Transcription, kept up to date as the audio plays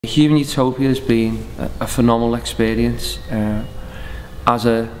Human Utopia has been a phenomenal experience as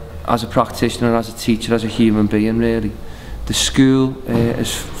a practitioner, as a teacher, as a human being really. The school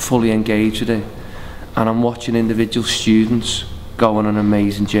is fully engaged with it, and I'm watching individual students go on an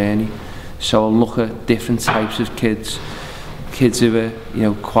amazing journey. So I'll look at different types of kids who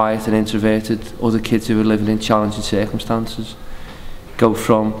are quiet and introverted, other kids who are living in challenging circumstances, go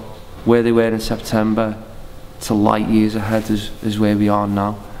from where they were in September to light years ahead is where we are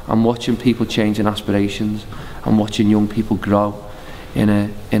now. I'm watching people changing aspirations. I'm watching young people grow in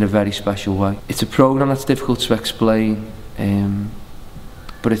a very special way. It's a programme that's difficult to explain,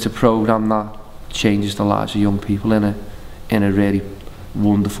 but it's a programme that changes the lives of young people in a really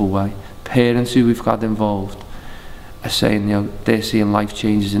wonderful way. Parents who we've got involved are saying, they're seeing life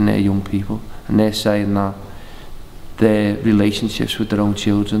changes in their young people, and they're saying that their relationships with their own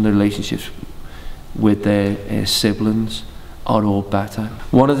children, their relationships with their siblings are all better.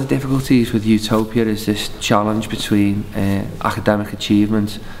 One of the difficulties with Utopia is this challenge between academic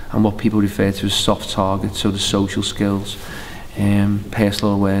achievement and what people refer to as soft targets, so the social skills,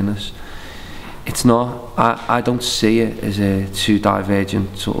 personal awareness. It's not, I don't see it as two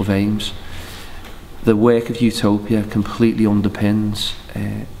divergent sort of aims. The work of Utopia completely underpins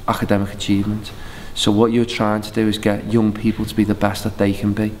academic achievement. So what you're trying to do is get young people to be the best that they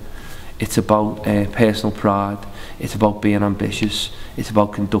can be. It's about personal pride, it's about being ambitious, it's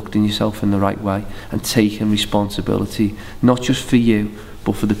about conducting yourself in the right way and taking responsibility, not just for you,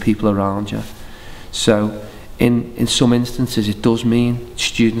 but for the people around you. So in some instances it does mean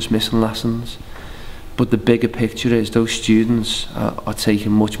students missing lessons, but the bigger picture is those students are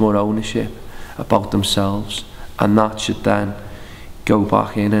taking much more ownership about themselves, and that should then go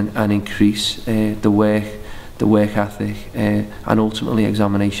back in and increase the work ethic and ultimately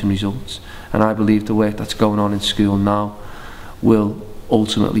examination results. And I believe the work that's going on in school now will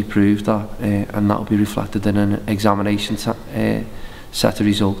ultimately prove that, and that will be reflected in an examination set of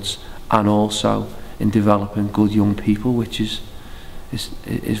results, and also in developing good young people, which is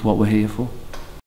what we're here for.